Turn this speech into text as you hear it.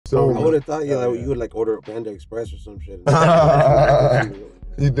So, I would have thought you would like order a Panda Express or some shit.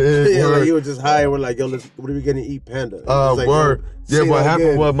 He did. Yeah, like you were just high and we're like, yo, what are we gonna eat, Panda? Like, word. Yeah, what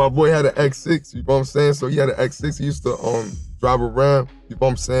happened was my boy had an X6, you know what I'm saying? So he had an X6, he used to drive around, you know what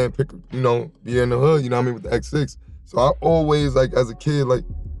I'm saying, be in the hood, you know what I mean, with the X6. So I always, like, as a kid, like,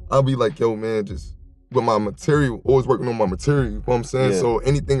 I'll be like, yo, man, just with my material, always working on my material, you know what I'm saying? Yeah. So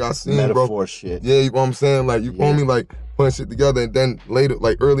anything I seen, metaphor shit. Yeah, you know what I'm saying? Like, you feel me? Like, putting shit together. And then later,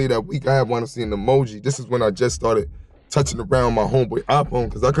 like earlier that week, I had one seeing an emoji. This is when I just started touching around my homeboy iPhone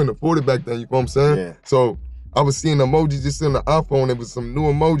because I couldn't afford it back then, you know what I'm saying? Yeah. So I was seeing emojis just in the iPhone. It was some new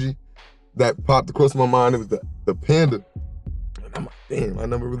emoji that popped across my mind. It was the panda. And I'm like, damn, I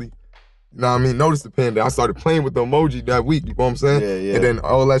never really, you know what I mean, noticed the panda. I started playing with the emoji that week, you know what I'm saying? Yeah, yeah. And then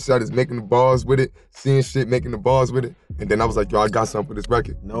all that shit is making the bars with it, seeing shit, making the bars with it. And then I was like, yo, I got something for this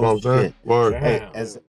record. No you know what I'm saying? Word. Hey, as